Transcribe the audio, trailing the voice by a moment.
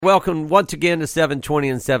Welcome once again to 720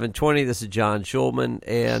 and 720. This is John Schulman,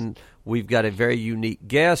 and we've got a very unique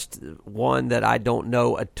guest, one that I don't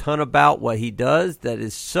know a ton about what he does that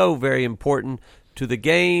is so very important to the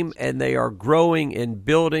game, and they are growing and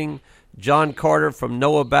building. John Carter from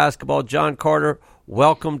Noah Basketball. John Carter,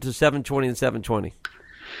 welcome to 720 and 720.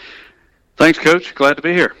 Thanks, Coach. Glad to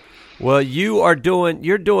be here. Well, you're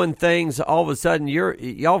doing things. All of a sudden,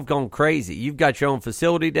 y'all have gone crazy. You've got your own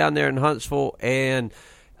facility down there in Huntsville, and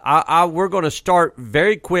we're going to start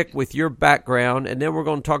very quick with your background, and then we're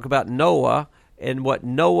going to talk about Noah and what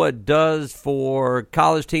Noah does for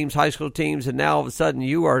college teams, high school teams, and now all of a sudden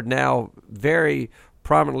you are now very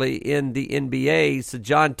prominently in the NBA. So,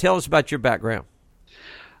 John, tell us about your background.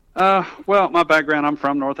 Well, my background, I'm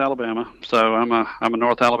from North Alabama, so I'm a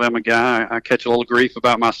North Alabama guy. I catch a little grief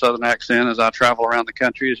about my southern accent as I travel around the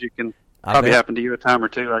country, as you can probably happen to you a time or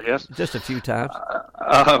two, I guess. Just a few times.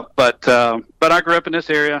 But I grew up in this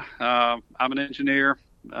area. I'm an engineer.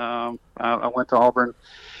 I went to Auburn,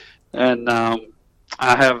 and I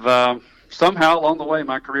have somehow along the way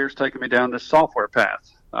my career's taken me down this software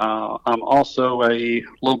path. I'm also a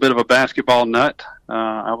little bit of a basketball nut.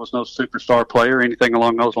 I was no superstar player or anything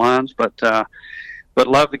along those lines, but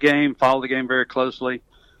love the game, follow the game very closely.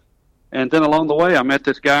 And then along the way, I met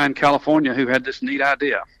this guy in California who had this neat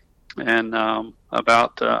idea. And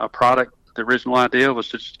about a product. The original idea was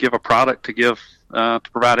to just give a product to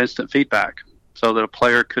provide instant feedback, so that a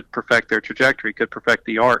player could perfect their trajectory, could perfect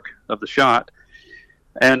the arc of the shot.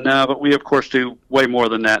 And but we of course do way more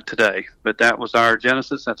than that today. But that was our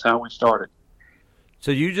genesis. That's how we started.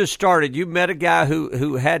 So you just started. You met a guy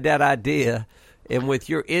who had that idea, and with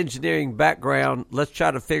your engineering background, let's try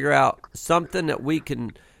to figure out something that we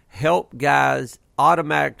can help guys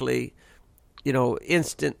automatically,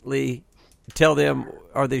 instantly tell them,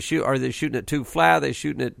 are they shooting it too flat? Are they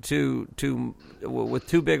shooting it with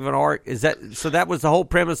too big of an arc? That was the whole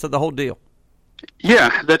premise of the whole deal?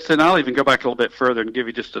 Yeah, and I'll even go back a little bit further and give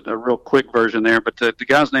you just a real quick version there. But the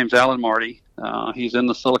guy's name's Alan Marty. He's in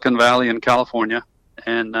the Silicon Valley in California.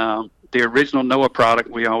 And the original Noah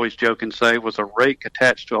product, we always joke and say, was a rake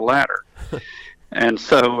attached to a ladder. And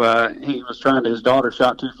so his daughter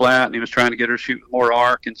shot too flat, and he was trying to get her to shoot more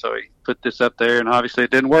arc, and so he put this up there, and obviously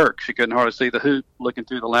it didn't work. She couldn't hardly see the hoop looking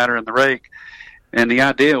through the ladder and the rake. And the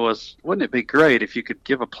idea was, wouldn't it be great if you could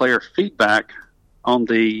give a player feedback on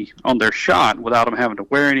their shot without them having to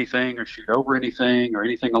wear anything or shoot over anything or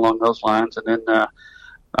anything along those lines? And then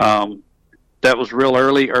that was real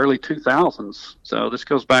early 2000s. So this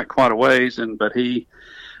goes back quite a ways, but he,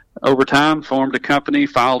 over time, formed a company,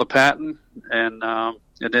 filed a patent, and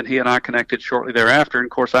then he and I connected shortly thereafter. And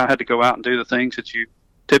of course, I had to go out and do the things that you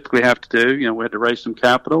typically have to do. We had to raise some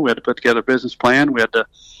capital, we had to put together a business plan, we had to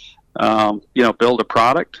build a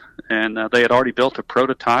product, and they had already built a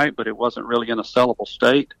prototype, but it wasn't really in a sellable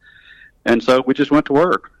state. And so we just went to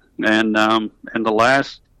work. And the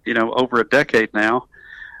last over a decade now,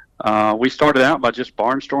 we started out by just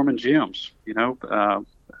barnstorming gyms.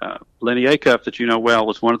 Lenny Acuff, that you know well,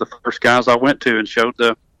 was one of the first guys I went to and showed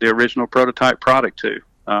the original prototype product to.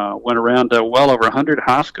 Went around well over 100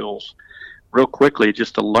 high schools real quickly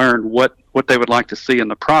just to learn what they would like to see in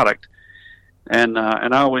the product. And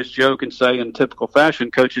I always joke and say, in typical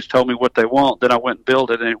fashion, coaches told me what they want, then I went and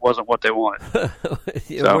built it, and it wasn't what they wanted.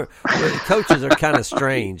 Coaches are kind of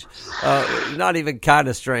strange. Not even kind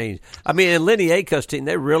of strange. I mean, in Lenny Acuff's team,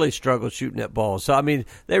 they really struggle shooting that ball. So, I mean,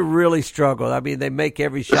 they really struggle. I mean, they make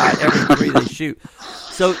every shot, every three they shoot.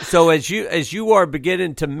 So as you are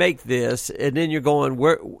beginning to make this, and then you're going,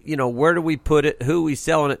 where do we put it? Who are we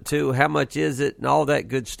selling it to? How much is it? And all that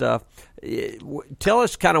good stuff. Tell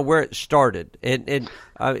us kind of where it started, and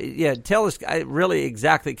tell us really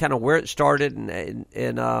exactly kind of where it started,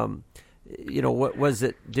 and what was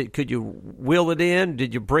it? Could you wheel it in?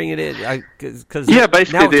 Did you bring it in?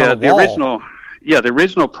 Basically the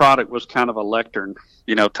original product was kind of a lectern,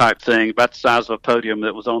 type thing, about the size of a podium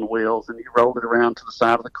that was on wheels, and you rolled it around to the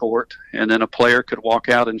side of the court, and then a player could walk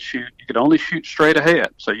out and shoot. You could only shoot straight ahead,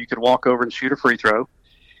 so you could walk over and shoot a free throw.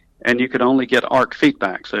 And you could only get arc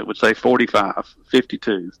feedback, so it would say 45,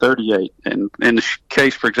 52, 38. And in the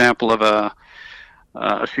case, for example, of a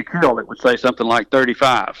Shaquille, it would say something like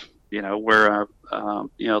 35. Where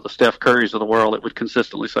the Steph Currys of the world, it would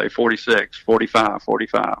consistently say 46, 45,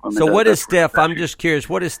 45. I mean, so what is Steph? I'm just curious.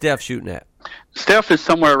 What is Steph shooting at? Steph is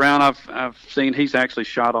somewhere around. I've seen he's actually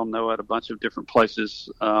shot on Noah at a bunch of different places.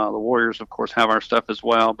 The Warriors, of course, have our stuff as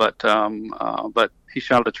well, but he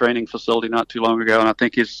shot at a training facility not too long ago, and I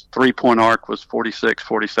think his 3-point arc was 46,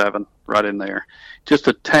 47, right in there. Just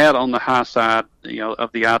a tad on the high side,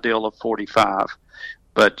 of the ideal of 45,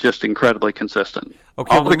 but just incredibly consistent.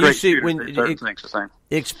 Okay, all when the great you see shooters do certain things the same.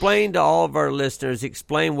 Explain to all of our listeners,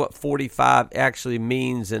 explain what 45 actually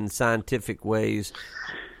means in scientific ways.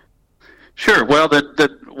 Sure. Well,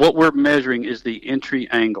 what we're measuring is the entry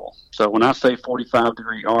angle. So when I say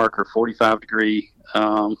 45-degree arc or 45-degree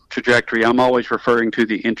trajectory, I'm always referring to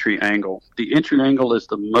the entry angle. The entry angle is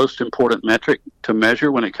the most important metric to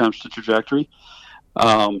measure when it comes to trajectory.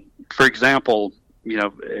 For example,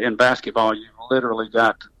 in basketball, you've literally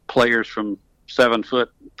got players from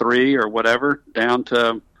 7'3" or whatever down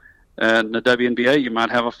to in the WNBA, you might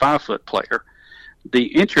have a 5-foot player.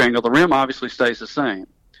 The entry angle, the rim obviously stays the same.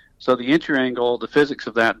 So the entry angle, the physics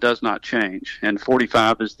of that does not change, and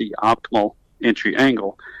 45 is the optimal entry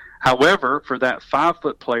angle. However, for that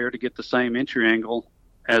 5-foot player to get the same entry angle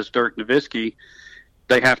as Dirk Nowitzki,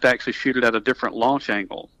 they have to actually shoot it at a different launch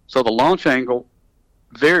angle. So the launch angle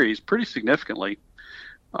varies pretty significantly.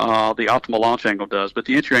 The optimal launch angle does, but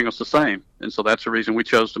the entry angle is the same, and so that's the reason we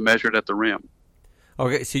chose to measure it at the rim.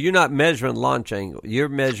 Okay, so you're not measuring launch angle; you're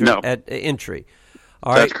measuring at entry.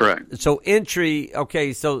 All right. That's correct. So entry,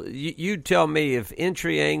 okay, so you tell me if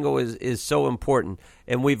entry angle is so important,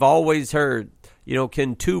 and we've always heard,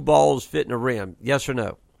 can two balls fit in a rim? Yes or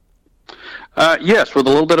no? Yes, with a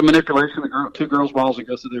little bit of manipulation, two girls' balls will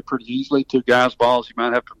go through there pretty easily. Two guys' balls, you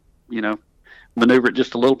might have to, maneuver it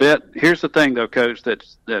just a little bit. Here's the thing, though, Coach, that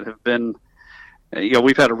have been,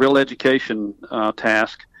 we've had a real education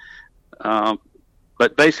task,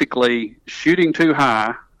 but basically shooting too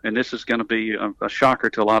high, and this is going to be a shocker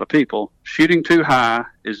to a lot of people, shooting too high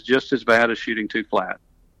is just as bad as shooting too flat.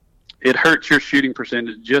 It hurts your shooting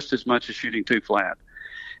percentage just as much as shooting too flat.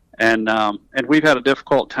 And we've had a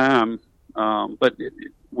difficult time, but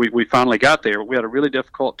we finally got there. We had a really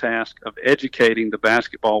difficult task of educating the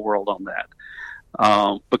basketball world on that.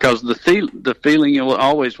 Because the feeling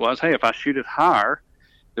always was, hey, if I shoot it higher,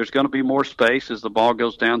 there's going to be more space as the ball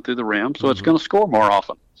goes down through the rim, so it's going to score more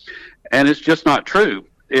often. And it's just not true.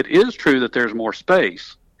 It is true that there's more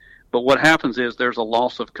space, but what happens is there's a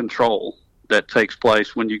loss of control that takes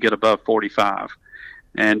place when you get above 45.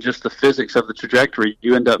 And just the physics of the trajectory,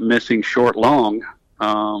 you end up missing short, long,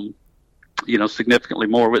 significantly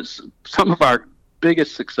more. Some of our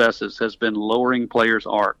biggest successes has been lowering players'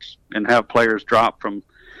 arcs and have players drop from,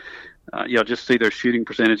 just see their shooting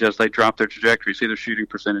percentage as they drop their trajectory, see their shooting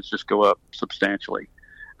percentage just go up substantially.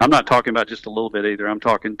 I'm not talking about just a little bit either. I'm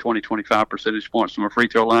talking 20, 25 percentage points from a free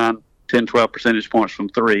throw line, 10, 12 percentage points from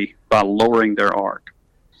three by lowering their arc.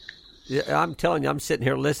 Yeah, I'm telling you, I'm sitting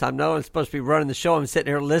here listening. I know I'm supposed to be running the show. I'm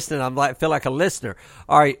sitting here listening. Feel like a listener.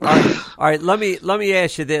 All right. Let me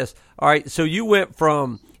ask you this. All right. So you went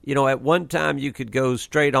from, at one time you could go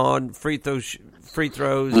straight on free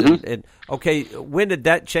throws, and okay. When did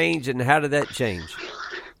that change, and how did that change?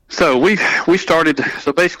 So we started.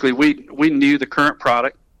 So basically, we knew the current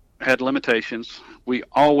product had limitations. We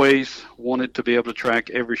always wanted to be able to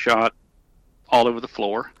track every shot all over the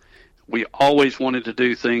floor. We always wanted to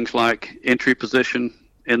do things like entry position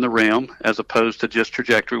in the rim as opposed to just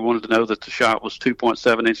trajectory. We wanted to know that the shot was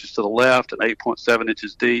 2.7 inches to the left and 8.7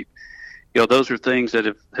 inches deep. Those are things that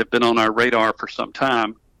have been on our radar for some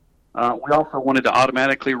time. We also wanted to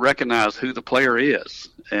automatically recognize who the player is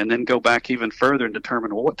and then go back even further and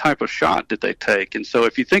determine, what type of shot did they take? And so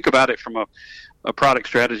if you think about it from a product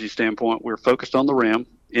strategy standpoint, we're focused on the rim,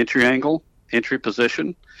 entry angle, entry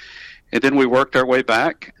position, and then we worked our way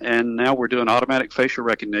back, and now we're doing automatic facial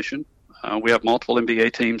recognition. We have multiple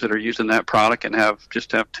NBA teams that are using that product and have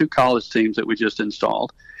two college teams that we just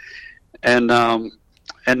installed. And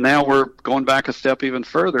now we're going back a step even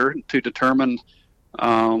further to determine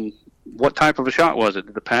what type of a shot was it.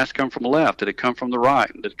 Did the pass come from the left? Did it come from the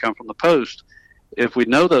right? Did it come from the post? If we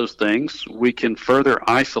know those things, we can further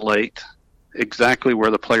isolate exactly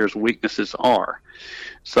where the player's weaknesses are.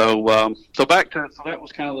 So that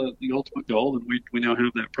was kind of the ultimate goal, and we now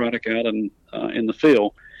have that product out in the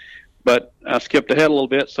field. But I skipped ahead a little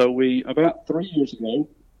bit. So about 3 years ago,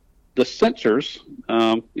 the sensors,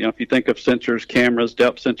 if you think of sensors, cameras,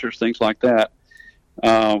 depth sensors, things like that,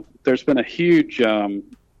 there's been a huge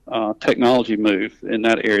technology move in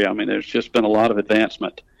that area. I mean, there's just been a lot of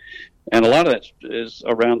advancement, and a lot of that is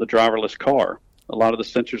around the driverless car. A lot of the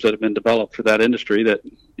sensors that have been developed for that industry that,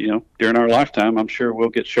 during our lifetime, I'm sure we'll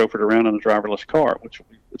get chauffeured around in a driverless car, which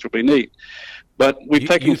will be neat. But we've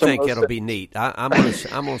taken. You think it'll be neat? I'm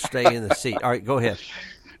gonna stay in the seat. All right, go ahead.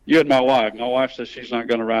 You and my wife. My wife says she's not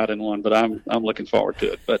going to ride in one, but I'm looking forward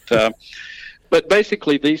to it. But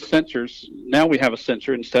basically, these sensors, now we have a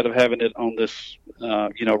sensor instead of having it on this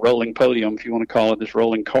rolling podium, if you want to call it, this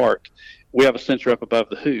rolling cart. We have a sensor up above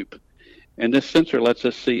the hoop. And this sensor lets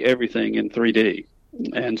us see everything in 3D.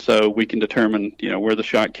 And so we can determine, where the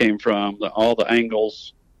shot came from, all the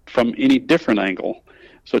angles from any different angle.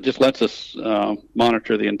 So it just lets us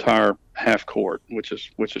monitor the entire half court, which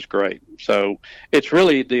is great. So it's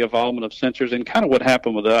really the involvement of sensors, and kind of what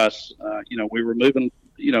happened with us. We were moving,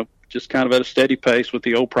 just kind of at a steady pace with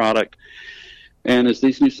the old product. And as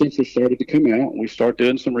these new sensors started to come out, we started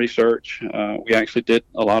doing some research. We actually did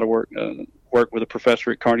a lot of work with a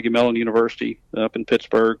professor at Carnegie Mellon University up in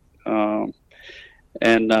Pittsburgh, and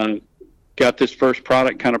got this first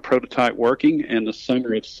product kind of prototype working in the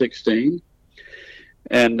summer of 2016.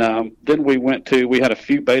 And then we had a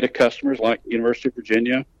few beta customers like University of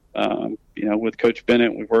Virginia, with Coach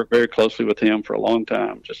Bennett. We worked very closely with him for a long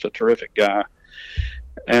time, just a terrific guy.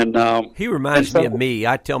 And he reminds me of me.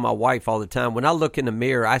 I tell my wife all the time, when I look in the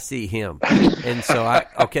mirror, I see him. And so,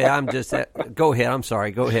 I'm just go ahead. I'm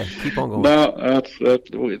sorry. Go ahead. Keep on going. No,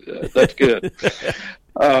 that's good.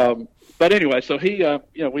 But anyway, so he,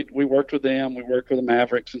 we worked with them. We worked with the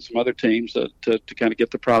Mavericks and some other teams to kind of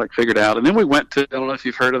get the product figured out. And then we went to, I don't know if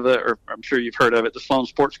you've heard of it, or I'm sure you've heard of it, the Sloan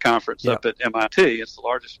Sports Conference up at MIT. It's the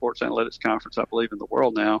largest sports analytics conference, I believe, in the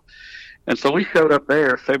world now. And so we showed up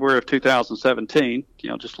there February of 2017,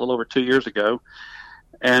 just a little over 2 years ago,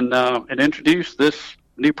 and introduced this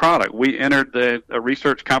new product. We entered a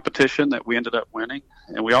research competition that we ended up winning,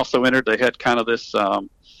 and we also entered. They had kind of this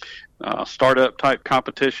startup type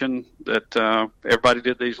competition that everybody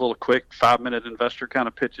did these little quick 5-minute investor kind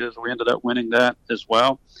of pitches. We ended up winning that as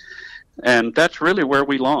well, and that's really where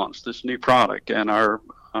we launched this new product and our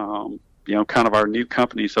kind of our new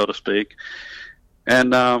company, so to speak,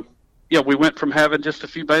 and. We went from having just a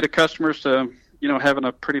few beta customers to, having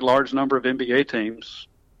a pretty large number of NBA teams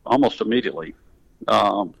almost immediately.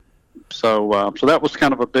 So that was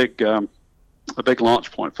kind of a big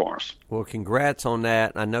launch point for us. Well, congrats on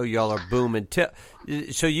that. I know y'all are booming.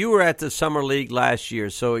 So you were at the Summer League last year.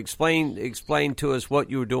 So explain to us what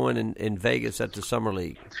you were doing in Vegas at the Summer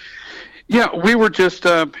League. Yeah, we were just,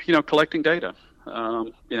 collecting data.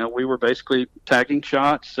 We were basically tagging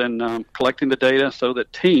shots and collecting the data so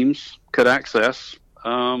that teams could access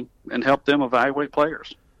and help them evaluate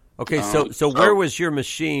players. Okay, so where was your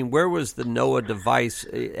machine? Where was the NOAA device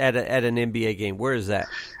at an NBA game? Where is that?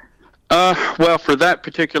 Well, for that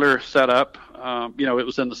particular setup, it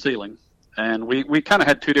was in the ceiling, and we kind of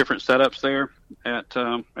had two different setups there at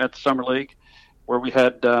the Summer League, where we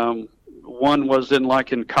had. One was in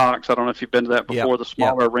Cox. I don't know if you've been to that before. The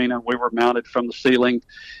smaller arena, we were mounted from the ceiling.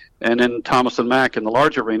 And in Thomas and Mack, in the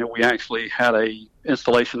large arena, we actually had a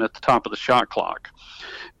installation at the top of the shot clock.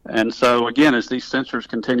 And so, again, as these sensors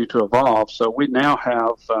continue to evolve, so we now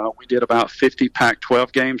have, we did about 50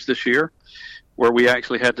 Pac-12 games this year, where we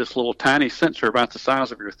actually had this little tiny sensor about the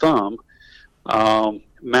size of your thumb,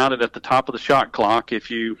 mounted at the top of the shot clock.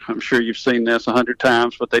 I'm sure you've seen this 100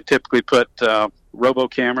 times, but they typically put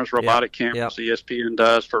robotic cameras, ESPN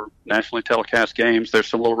does for nationally telecast games. There's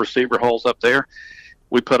some little receiver holes up there.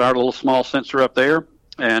 We put our little small sensor up there,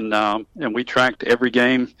 and we tracked every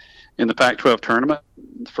game in the Pac-12 tournament,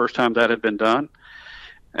 the first time that had been done.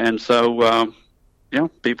 And so,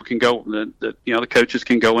 people can go, the coaches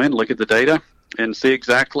can go in, look at the data, and see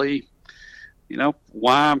exactly,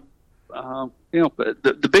 why.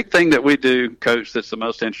 The big thing that we do, Coach, that's the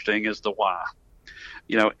most interesting is the why.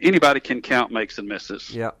 Anybody can count makes and misses.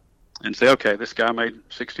 Yeah. And say, okay, this guy made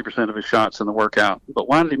 60% of his shots in the workout, but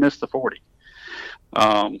why did he miss the 40?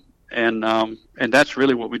 And that's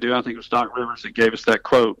really what we do. I think it was Doc Rivers that gave us that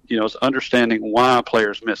quote, is understanding why a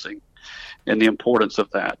player's missing and the importance of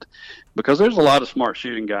that. Because there's a lot of smart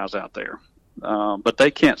shooting guys out there, but they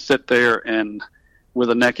can't sit there and, with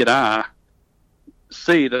a naked eye,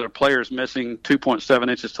 see that a player is missing 2.7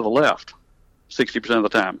 inches to the left 60% of the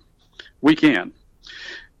time. We can.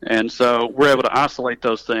 And so we're able to isolate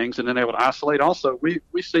those things, and then able to isolate also, we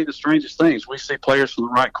see the strangest things. We see players from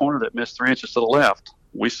the right corner that miss 3 inches to the left.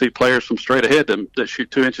 We see players from straight ahead that shoot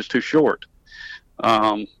 2 inches too short.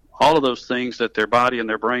 All of those things that their body and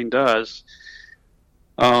their brain does,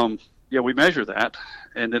 we measure that,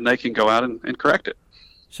 and then they can go out and correct it.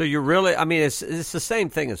 So you're really, it's the same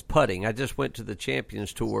thing as putting. I just went to the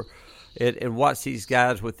Champions Tour and watched these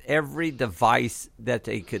guys with every device that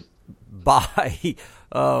they could buy,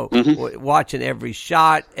 watching every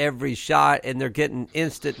shot, and they're getting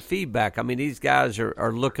instant feedback. These guys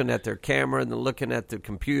are looking at their camera and they're looking at the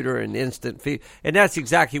computer and instant feed. And that's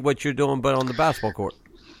exactly what you're doing, but on the basketball court.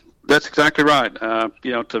 That's exactly right.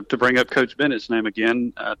 To bring up Coach Bennett's name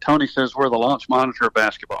again, Tony says we're the launch monitor of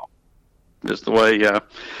basketball. Just the way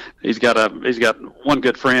he's got one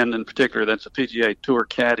good friend in particular that's a PGA Tour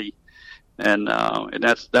caddy, And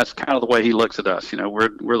that's kind of the way he looks at us. We're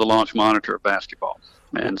the launch monitor of basketball,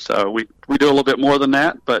 and so we do a little bit more than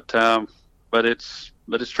that, but it's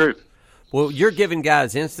true. Well, you're giving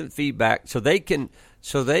guys instant feedback so they can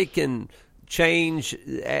change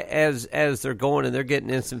as they're going, and they're getting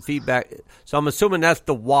instant feedback. So I'm assuming that's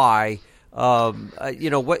the why.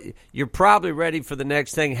 What you're probably ready for the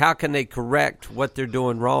next thing. How can they correct what they're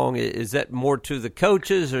doing wrong? Is that more to the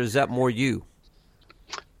coaches, or is that more you?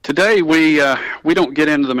 Today we don't get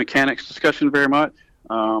into the mechanics discussion very much.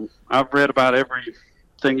 I've read about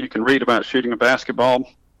everything you can read about shooting a basketball,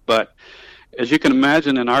 but as you can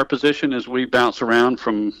imagine, in our position, as we bounce around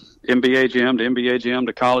from NBA gym to NBA gym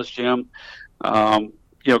to college gym,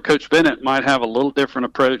 Coach Bennett might have a little different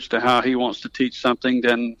approach to how he wants to teach something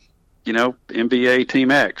than, NBA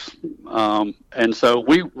Team X. And so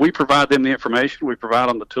we provide them the information, we provide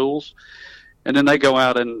them the tools, and then they go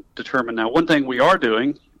out and determine. Now, one thing we are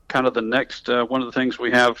doing, kind of the next, one of the things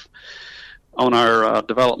we have on our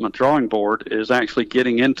development drawing board is actually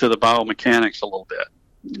getting into the biomechanics a little bit.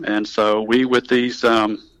 And so with these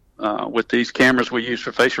cameras we use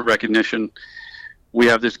for facial recognition, we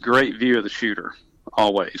have this great view of the shooter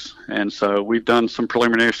always. And so we've done some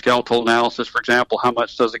preliminary skeletal analysis. For example, how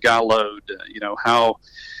much does a guy load? How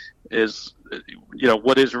is,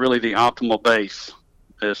 what is really the optimal base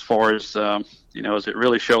as far as, is it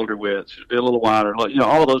really shoulder width? Should it be a little wider?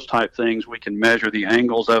 All of those type things. We can measure the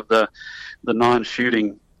angles of the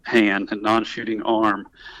non-shooting hand and non-shooting arm.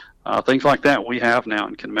 Things like that we have now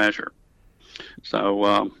and can measure.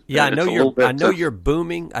 So I know you're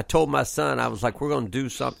booming. I told my son, I was like, we're going to do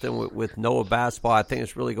something with Noah basketball. I think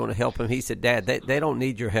it's really going to help him. He said, Dad, they don't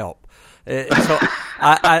need your help. So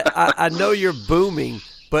I know you're booming,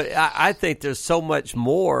 but I think there's so much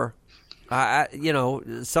more.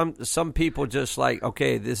 Some people just like,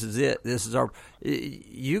 okay, this is it. This is our.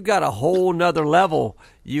 You got a whole nother level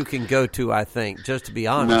you can go to. I think, just to be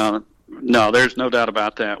honest. No, there's no doubt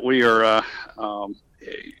about that. We are,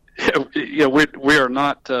 we are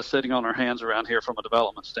not sitting on our hands around here from a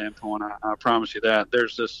development standpoint. I promise you that.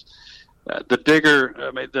 There's this,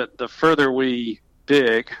 the further we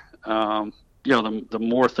dig, the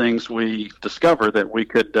more things we discover that we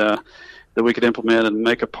could implement and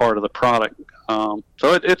make a part of the product. So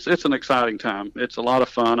it's an exciting time. It's a lot of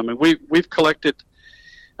fun. I mean, we've collected.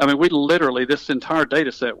 We literally, this entire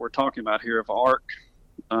data set we're talking about here of arc.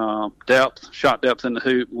 Depth, shot depth in the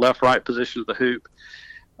hoop, left, right position of the hoop.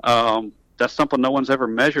 That's something no one's ever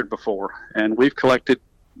measured before. And we've collected,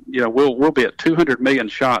 we'll be at 200 million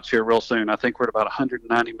shots here real soon. I think we're at about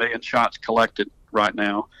 190 million shots collected right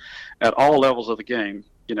now at all levels of the game,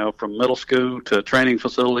 from middle school to training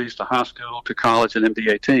facilities to high school to college and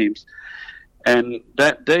NBA teams. And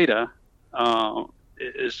that data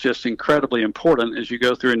is just incredibly important as you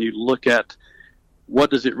go through and you look at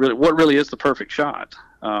what really is the perfect shot.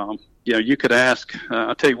 You could ask,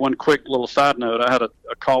 I'll tell you one quick little side note. I had a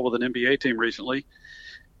call with an NBA team recently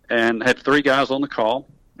and had 3 guys on the call,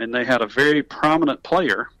 and they had a very prominent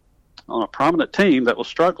player on a prominent team that was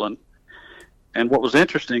struggling. And what was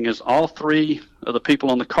interesting is all 3 of the people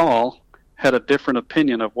on the call had a different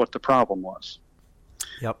opinion of what the problem was.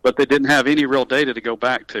 Yep. But they didn't have any real data to go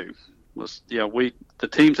back to. The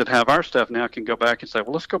teams that have our stuff now can go back and say,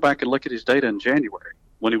 well, let's go back and look at his data in January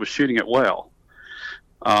when he was shooting it well,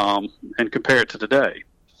 and compare it to today.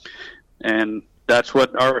 And that's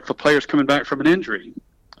what if a player's coming back from an injury,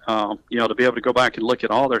 to be able to go back and look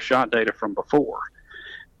at all their shot data from before,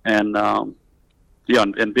 and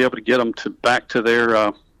and be able to get them back to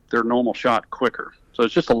their normal shot quicker. So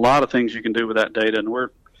it's just a lot of things you can do with that data, and we're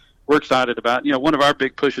excited about. One of our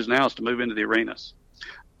big pushes now is to move into the arenas.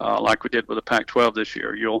 Like we did with the Pac-12 this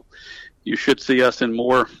year. You should see us in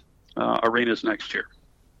more arenas next year.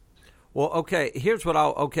 Well, okay. Here's what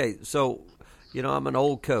so, I'm an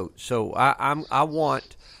old coach, so I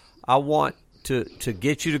want to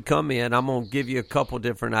get you to come in. I'm going to give you a couple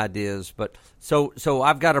different ideas, but so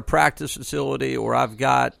I've got a practice facility, or I've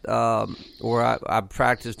got I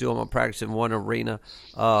practice doing my practice in one arena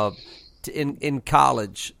in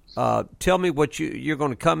college. Tell me what you're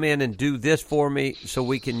going to come in and do this for me so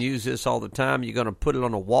we can use this all the time. You're going to put it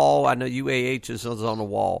on a wall. I know UAH is on the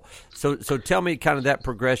wall. So tell me kind of that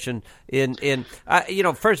progression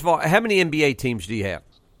first of all, how many NBA teams do you have?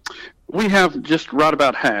 We have just right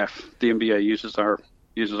about half the NBA uses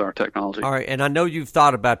our technology. All right, and I know you've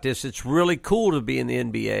thought about this. It's really cool to be in the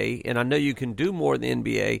NBA, and I know you can do more in the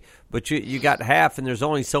NBA, but you got half, and there's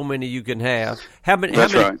only so many you can have. How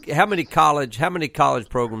many college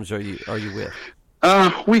programs are you with?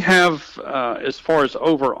 We have, as far as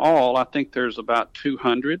overall, I think there's about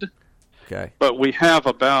 200. Okay. But we have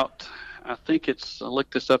about I think I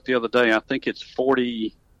looked this up the other day. I think it's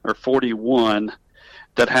 40 or 41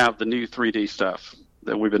 that have the new 3D stuff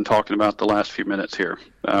that we've been talking about the last few minutes here.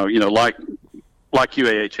 Like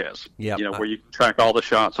UAH has. Yep. Where you can track all the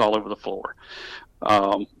shots all over the floor.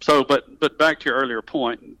 But back to your earlier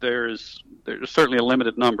point, there's certainly a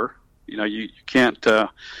limited number. You can't. For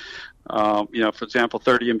example,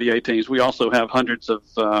 30 NBA teams. We also have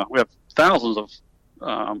we have thousands of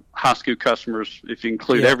high school customers if you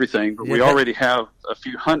include everything. But we already have a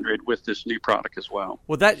few hundred with this new product as well.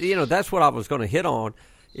 Well, that's what I was going to hit on,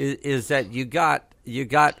 is that you got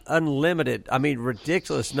unlimited,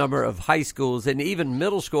 ridiculous number of high schools and even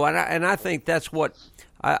middle school, and I think that's what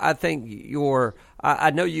I think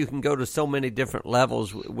I know you can go to so many different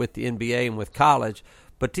levels with the NBA and with college.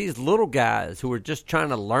 But these little guys who are just trying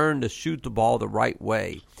to learn to shoot the ball the right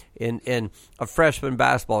way, in a freshman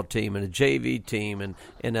basketball team and a JV team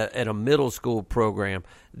and a middle school program,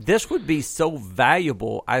 this would be so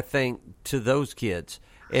valuable, I think, to those kids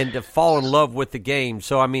and to fall in love with the game.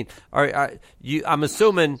 So, I'm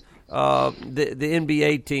assuming the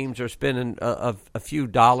NBA teams are spending a few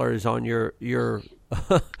dollars on your your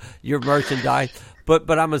merchandise,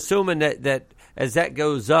 but I'm assuming that as that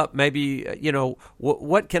goes up, maybe,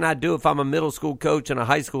 what can I do if I'm a middle school coach and a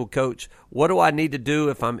high school coach? What do I need to do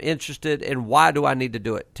if I'm interested, and why do I need to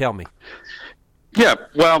do it? Tell me. Yeah,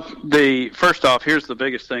 well, first off, here's the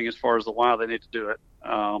biggest thing as far as the why they need to do it.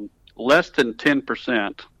 Less than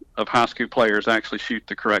 10% of high school players actually shoot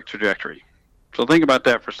the correct trajectory. So think about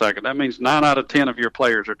that for a second. That means 9 out of 10 of your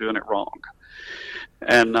players are doing it wrong.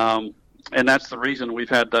 And that's the reason we've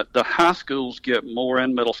had the high schools get more,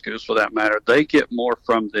 and middle schools for that matter. They get more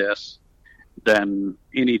from this than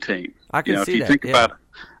any team. I can see if you that. think about it,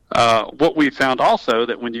 what we found also,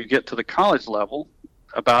 that when you get to the college level,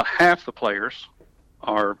 about half the players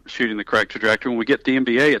are shooting the correct trajectory. When we get to the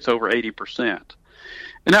NBA, it's over 80%.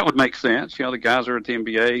 And that would make sense. The guys are at the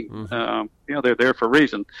NBA, they're there for a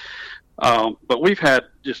reason. But we've had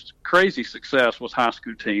just crazy success with high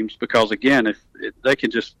school teams because, again, if they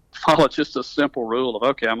can just follow just a simple rule of,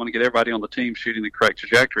 okay, I'm going to get everybody on the team shooting the correct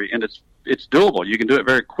trajectory, and it's doable. You can do it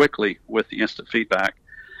very quickly with the instant feedback,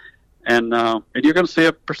 and you're going to see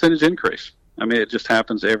a percentage increase. It just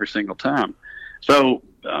happens every single time. So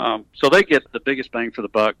they get the biggest bang for the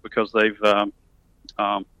buck because they've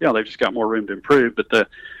just got more room to improve. But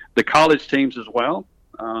the college teams as well.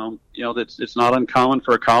 It's not uncommon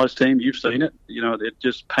for a college team. You've seen it. It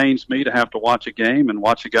just pains me to have to watch a game and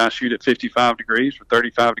watch a guy shoot at 55 degrees or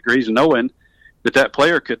 35 degrees and knowing that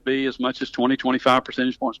player could be as much as 20, 25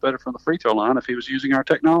 percentage points better from the free throw line if he was using our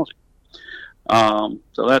technology. So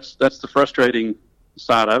that's the frustrating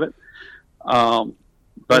side of it.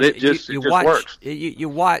 But it just works. You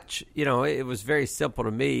watch, it was very simple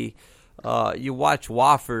to me. You watch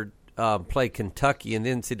Wofford play Kentucky in the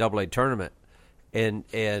NCAA tournament. And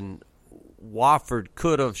Wofford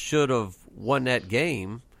could have, should have won that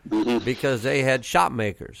game because they had shot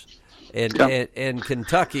makers. And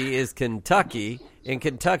Kentucky is Kentucky, and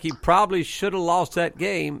Kentucky probably should have lost that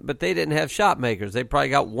game, but they didn't have shot makers. They probably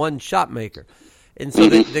got one shot maker. And so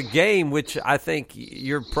the game, which I think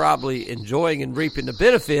you're probably enjoying and reaping the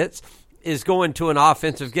benefits, is going to an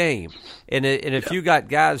offensive game. And if you got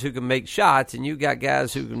guys who can make shots and you got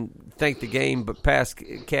guys who can think the game but pass,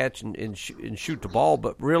 catch, and shoot the ball,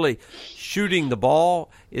 but really shooting the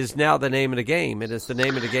ball is now the name of the game. And it's the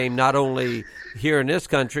name of the game not only here in this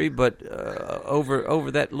country, but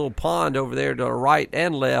over that little pond over there to the right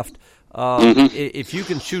and left. If you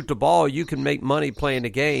can shoot the ball, you can make money playing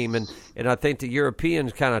the game. And I think the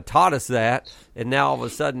Europeans kind of taught us that. And now all of a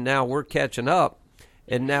sudden now we're catching up.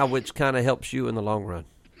 And now, which kind of helps you in the long run.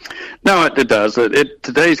 No, it does.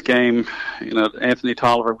 Today's game, Anthony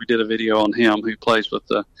Tolliver, we did a video on him, who plays with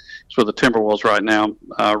the Timberwolves right now,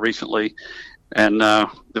 recently. And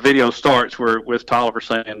the video starts with Tolliver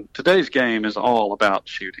saying, today's game is all about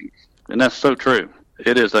shooting. And that's so true.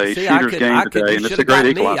 It is a shooter's game today, and it's a great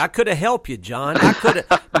equalizer. I could have helped you, John. I could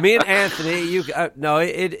have. Me and Anthony,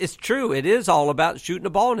 it's true. It is all about shooting the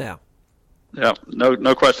ball now. Yeah,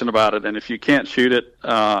 no question about it. And if you can't shoot it,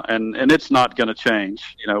 and it's not going to change,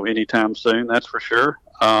 anytime soon, that's for sure.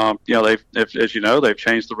 They've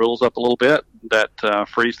changed the rules up a little bit that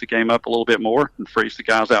frees the game up a little bit more and frees the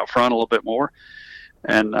guys out front a little bit more.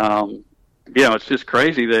 And it's just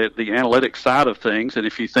crazy the analytics side of things. And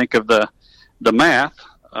if you think of the math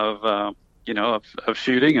of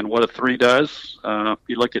shooting and what a three does,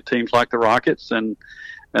 you look at teams like the Rockets and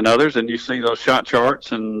others, and you see those shot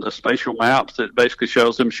charts and the spatial maps that basically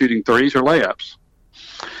shows them shooting threes or layups.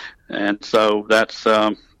 And so that's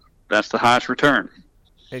the highest return.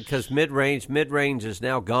 Because mid-range is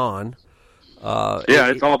now gone.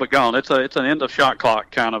 It's all but gone. It's an end of shot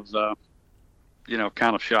clock kind of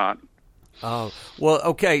shot. Well,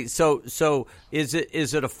 okay. So is it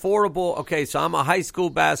affordable? Okay, so I'm a high school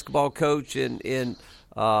basketball coach in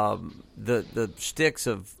the sticks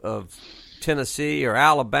of Tennessee or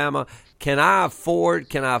Alabama. Can I afford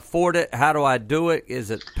it? How do I do it?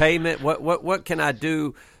 Is it payment? What can I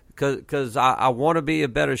do? Because I want to be a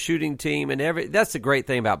better shooting team, and that's the great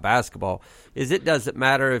thing about basketball is it doesn't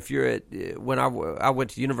matter if you're at when I went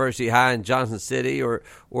to University High in Johnson City or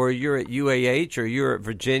you're at UAH or you're at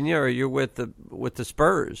Virginia or you're with the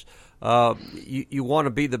Spurs. You want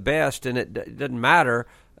to be the best, and it doesn't matter.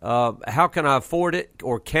 How can I afford it,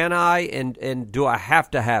 or can I, and do I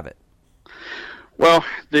have to have it? Well,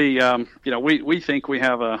 we think we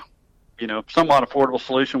have a somewhat affordable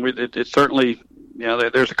solution. It's certainly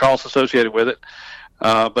there's a cost associated with it,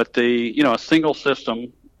 but a single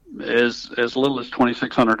system is as little as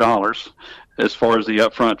 $2,600 as far as the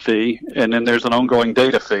upfront fee, and then there's an ongoing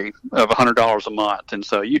data fee of $100 a month. And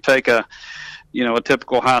so you take a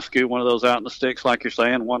typical high school, one of those out in the sticks, like you're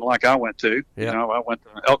saying, one like I went to. Yeah. I went to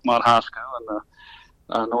Elkmont High School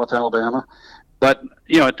in North Alabama, but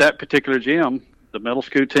at that particular gym, the middle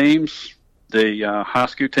school teams, the high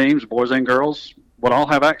school teams, boys and girls, would all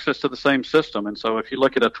have access to the same system. And so if you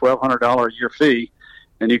look at a $1,200 a year fee,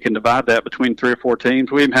 and you can divide that between 3 or 4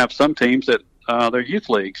 teams, we even have some teams that they're youth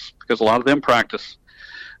leagues because a lot of them practice,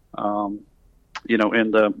 in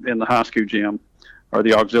the high school gym or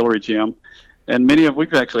the auxiliary gym. And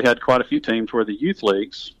we've actually had quite a few teams where the youth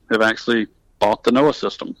leagues have actually bought the NOAA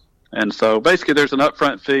system. And so basically there's an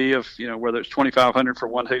upfront fee of, whether it's $2,500 for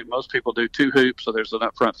one hoop, most people do 2 hoops. So there's an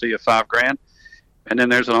upfront fee of $5,000. And then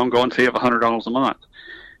there's an ongoing fee of $100 a month.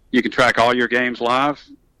 You can track all your games live.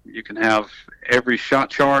 You can have every shot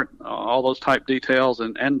chart, all those type details,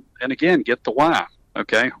 and again, get the why.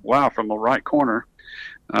 Okay, wow, from the right corner,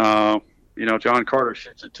 John Carter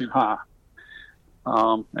shoots it too high.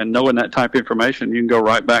 And knowing that type of information, you can go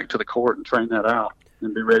right back to the court and train that out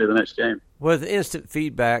and be ready the next game. With instant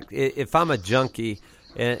feedback, if I'm a junkie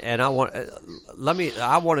and I want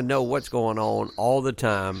to know what's going on all the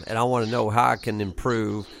time, and I want to know how I can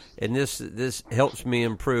improve. And this helps me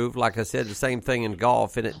improve. Like I said, the same thing in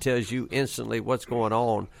golf, and it tells you instantly what's going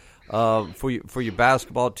on for your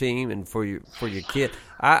basketball team and for your kid.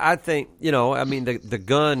 I think the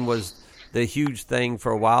gun was the huge thing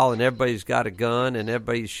for a while, and everybody's got a gun and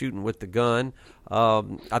everybody's shooting with the gun.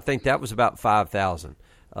 I think that was about 5,000.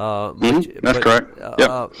 That's correct.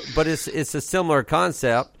 Yep. But it's a similar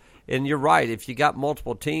concept, and you're right. If you got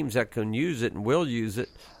multiple teams that can use it and will use it,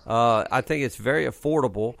 I think it's very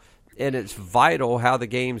affordable, and it's vital how the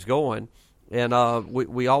game's going. And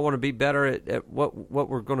we all want to be better at what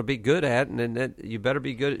we're going to be good at, and then you better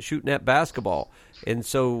be good at shooting at basketball. And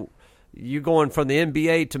so you going from the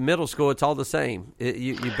NBA to middle school, it's all the same.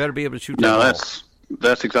 You better be able to shoot that ball.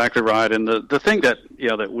 That's exactly right. And the thing that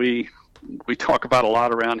that we talk about a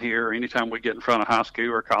lot around here, anytime we get in front of high school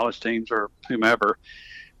or college teams or whomever,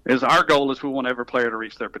 is our goal is we want every player to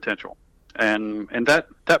reach their potential. And that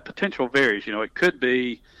potential varies. It could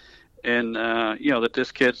be that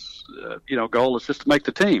this kid's goal is just to make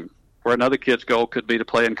the team, where another kid's goal could be to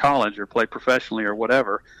play in college or play professionally or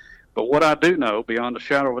whatever. But what I do know, beyond a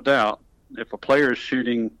shadow of a doubt, if a player is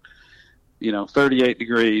shooting 38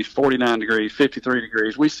 degrees, 49 degrees, 53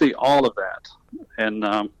 degrees, we see all of that. And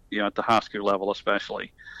at the high school level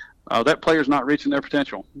especially, that player's not reaching their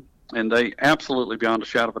potential, and they absolutely, beyond a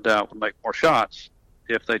shadow of a doubt, would make more shots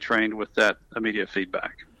if they trained with that immediate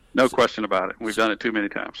feedback. No question about it. We've done it too many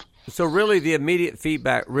times. So really the immediate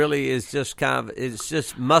feedback really is just it's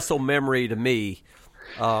just muscle memory to me.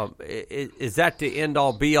 Is that the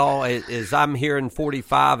end-all, be-all? Is I'm hearing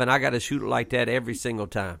 45 and I got to shoot it like that every single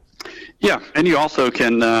time? Yeah, and you also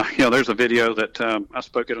can, there's a video that I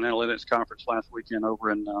spoke at an analytics conference last weekend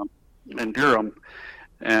over in Durham,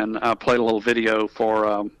 and I played a little video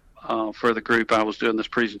for the group I was doing this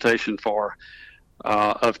presentation for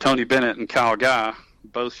of Tony Bennett and Kyle Guy,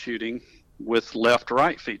 both shooting with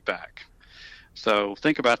left-right feedback. So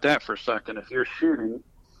think about that for a second. If you're shooting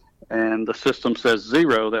and the system says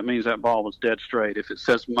 0, that means that ball was dead straight. If it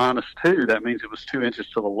says -2, that means it was 2 inches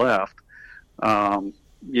to the left.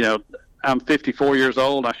 I'm 54 years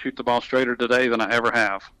old. I shoot the ball straighter today than I ever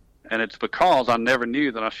have. And it's because I never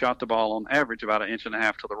knew that I shot the ball on average about 1.5 inches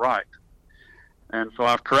to the right. And so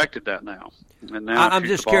I've corrected that now. And now I'm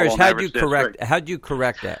just curious, how'd you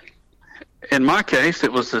correct that? In my case,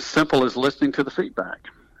 it was as simple as listening to the feedback.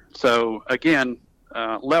 So again,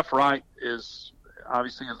 left-right is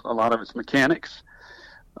obviously a lot of it's mechanics.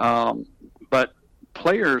 But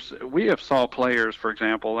players, we have saw players, for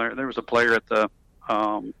example, there was a player at the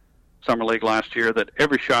Summer League last year that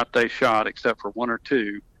every shot they shot, except for one or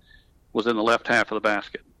two, was in the left half of the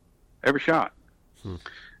basket. Every shot.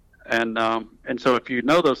 And so if you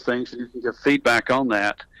know those things and you can give feedback on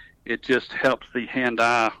that, it just helps the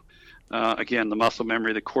hand-eye, again, the muscle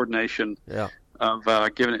memory, the coordination of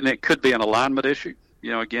giving it. And it could be an alignment issue.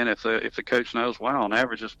 Again, if the coach knows, wow, on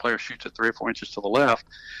average this player shoots at 3 or 4 inches to the left.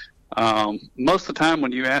 Most of the time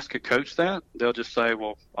when you ask a coach that, they'll just say,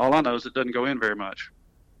 well, all I know is it doesn't go in very much.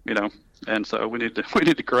 And so we need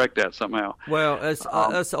to correct that somehow. Well,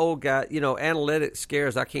 us old guy, analytics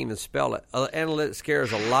scares. I can't even spell it. Analytics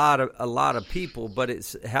scares a lot of people, but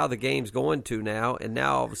it's how the game's going to now. And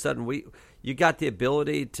now all of a sudden you got the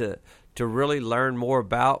ability to really learn more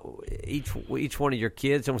about each one of your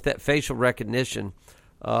kids, and with that facial recognition.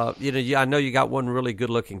 I know you got one really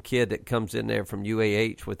good-looking kid that comes in there from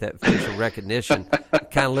UAH with that facial recognition.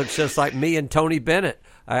 Kind of looks just like me and Tony Bennett,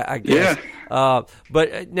 I guess. Yeah.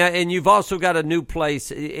 But now, and you've also got a new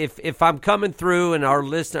place. If I'm coming through, and our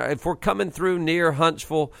listener, if we're coming through near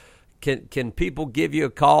Huntsville, can people give you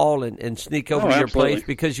a call and sneak over to your place,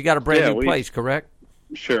 because you got a brand new place, correct?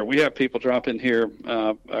 Sure. We have people drop in here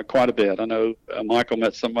quite a bit. I know Michael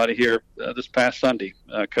met somebody here this past Sunday,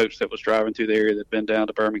 a coach that was driving through the area that had been down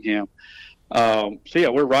to Birmingham.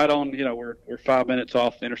 We're right on, we're 5 minutes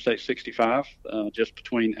off Interstate 65, just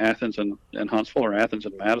between Athens and Huntsville, or Athens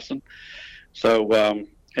and Madison. So,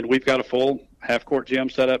 and we've got a full half-court gym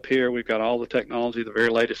set up here. We've got all the technology, the very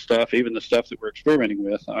latest stuff, even the stuff that we're experimenting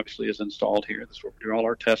with, obviously, is installed here. This is where we do all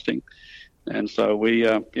our testing. And so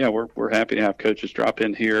we're happy to have coaches drop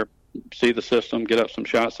in here, see the system, get up some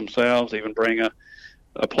shots themselves, even bring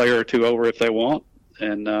a player or two over if they want,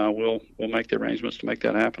 and we'll make the arrangements to make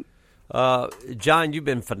that happen. John, you've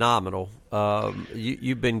been phenomenal.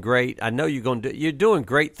 You've been great. I know you're doing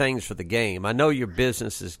great things for the game. I know your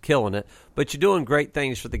business is killing it, but you're doing great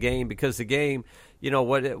things for the game, because the game,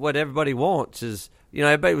 what everybody wants is.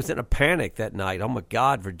 Everybody was in a panic that night. Oh, my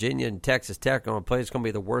God, Virginia and Texas Tech are going to play. It's going to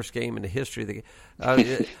be the worst game in the history of the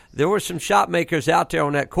game. There were some shot makers out there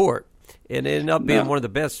on that court, and it ended up being one of the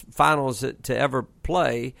best finals to ever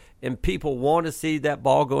play, and people want to see that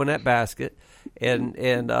ball go in that basket.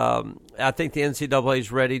 And I think the NCAA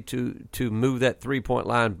is ready to move that three-point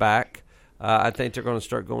line back. I think they're going to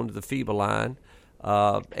start going to the FIBA line.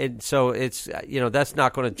 And so it's, that's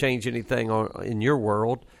not going to change anything in your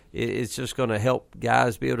world. It's just going to help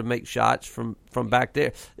guys be able to make shots from back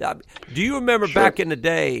there. Do you remember back in the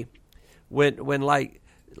day when like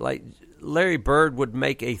Larry Bird would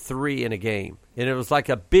make a three in a game, and it was like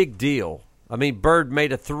a big deal? I mean, Bird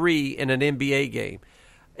made a three in an NBA game,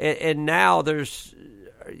 and now are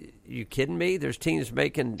you kidding me? There's teams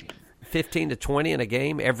making 15 to 20 in a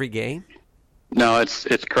game every game. No, it's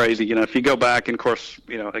crazy. If you go back, and of course,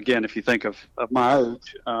 again, if you think of my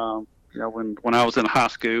age. When I was in high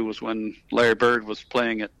school was when Larry Bird was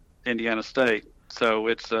playing at Indiana State. So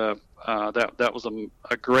it's that was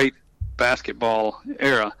a great basketball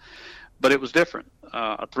era, but it was different.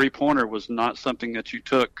 A three-pointer was not something that you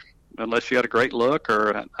took unless you had a great look.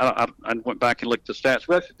 Or I went back and looked at the stats.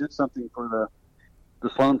 We actually did something for the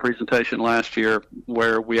Sloan presentation last year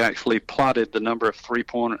where we actually plotted the number of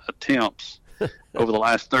three-point attempts over the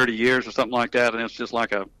last 30 years or something like that, and it's just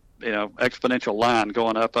like a exponential line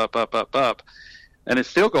going up, and it's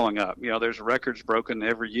still going up. There's records broken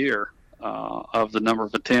every year of the number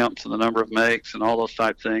of attempts and the number of makes and all those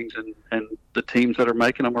type things, and the teams that are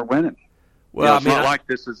making them are winning. Well, it's not like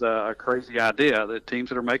this is a crazy idea. The teams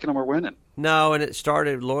that are making them are winning. No, and it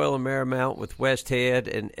started Loyola Marymount with West Head,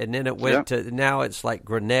 and then it went to now it's like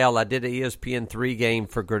Grinnell. I did an ESPN3 game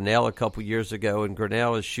for Grinnell a couple years ago, and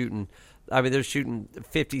Grinnell is shooting. They're shooting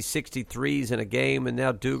 50, 60 threes in a game, and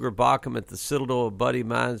now Duger Bockham at the Citadel, a buddy of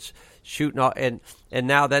mine's shooting all, and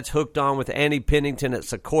now that's hooked on with Annie Pennington at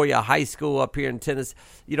Sequoia High School up here in Tennessee.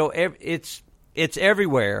 It's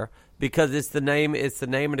everywhere because it's the name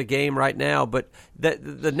of the game right now. But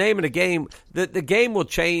the name of the game, the game will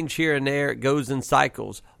change here and there. It goes in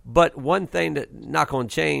cycles. But one thing that not going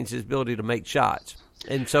to change is the ability to make shots.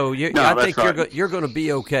 And so I think you're going to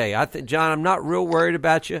be okay. I think, John, I'm not real worried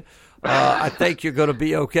about you. I think you're going to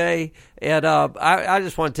be okay. And I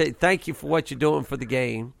just want to thank you for what you're doing for the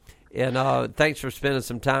game. And thanks for spending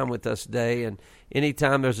some time with us today. And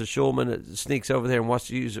anytime there's a Schulman that sneaks over there and wants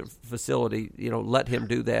to use a facility, let him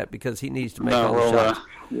do that because he needs to make all the shots.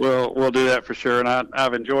 We'll do that for sure. And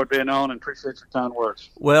I've enjoyed being on and appreciate your kind words.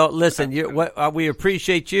 Well, listen, we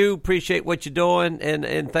appreciate you, appreciate what you're doing,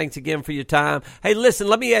 and thanks again for your time. Hey, listen,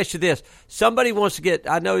 let me ask you this. Somebody wants to get,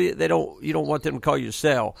 I know you don't want them to call your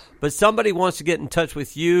cell, but somebody wants to get in touch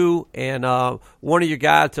with you and one of your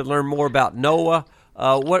guys to learn more about NOAA.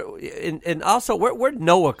 And also, where'd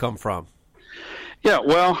NOAA come from? Yeah,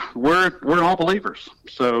 well, we're all believers.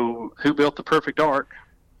 So who built the perfect ark?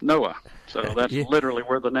 NOAA. So that's literally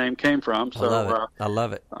where the name came from. So I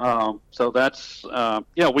love it. So that's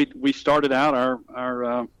we started out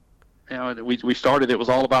our we started, it was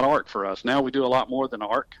all about ark for us. Now we do a lot more than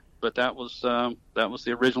ark, but that was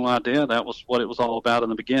the original idea. That was what it was all about in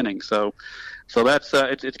the beginning. So that's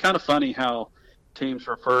it's kind of funny how teams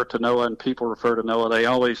refer to NOAA and people refer to NOAA. They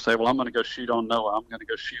always say, well, I'm going to go shoot on NOAA. I'm going to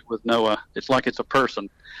go shoot with NOAA. It's like it's a person.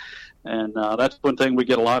 And that's one thing we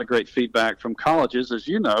get a lot of great feedback from colleges, as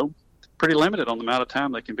you know, pretty limited on the amount of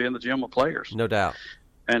time they can be in the gym with players. No doubt.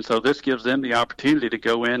 And so this gives them the opportunity to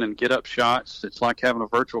go in and get up shots. It's like having a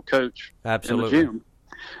virtual coach Absolutely. in the gym.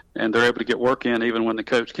 And they're able to get work in even when the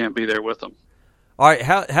coach can't be there with them. All right,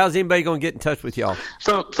 how's anybody going to get in touch with y'all?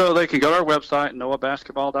 So they can go to our website,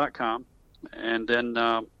 noahbasketball.com. And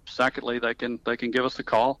then, secondly, they can give us a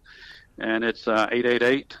call, and it's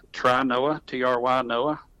 888-TRY-NOAH,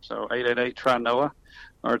 TRY-NOAH, so 888-TRY-NOAH,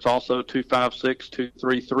 or it's also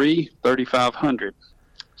 256-233-3500.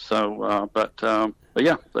 So, but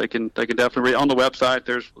yeah, they can definitely on the website.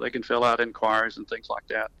 They can fill out inquiries and things like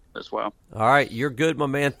that as well. All right, you're good, my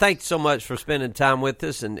man. Thanks so much for spending time with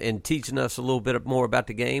us and teaching us a little bit more about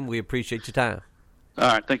the game. We appreciate your time. All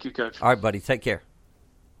right, thank you, Coach. All right, buddy, take care.